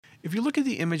If you look at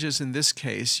the images in this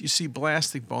case, you see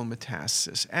blastic bone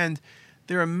metastasis, and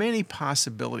there are many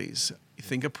possibilities. You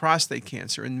think of prostate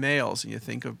cancer in males, and you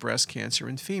think of breast cancer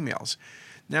in females.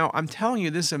 Now, I'm telling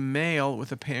you, this is a male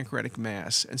with a pancreatic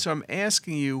mass, and so I'm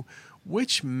asking you,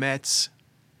 which mets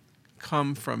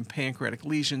come from pancreatic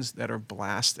lesions that are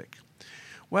blastic?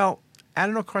 Well,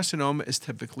 adenocarcinoma is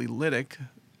typically lytic,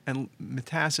 and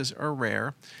metastases are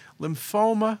rare.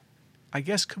 Lymphoma, I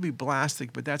guess, could be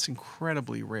blastic, but that's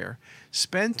incredibly rare.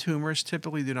 SPEN tumors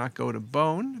typically do not go to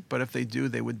bone, but if they do,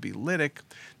 they would be lytic.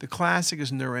 The classic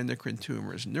is neuroendocrine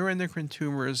tumors. Neuroendocrine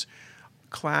tumors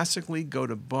classically go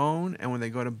to bone, and when they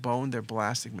go to bone, they're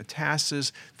blastic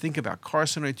metastases. Think about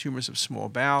carcinoid tumors of small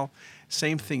bowel.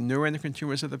 Same thing, neuroendocrine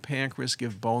tumors of the pancreas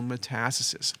give bone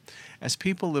metastasis. As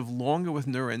people live longer with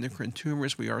neuroendocrine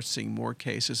tumors, we are seeing more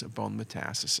cases of bone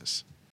metastasis.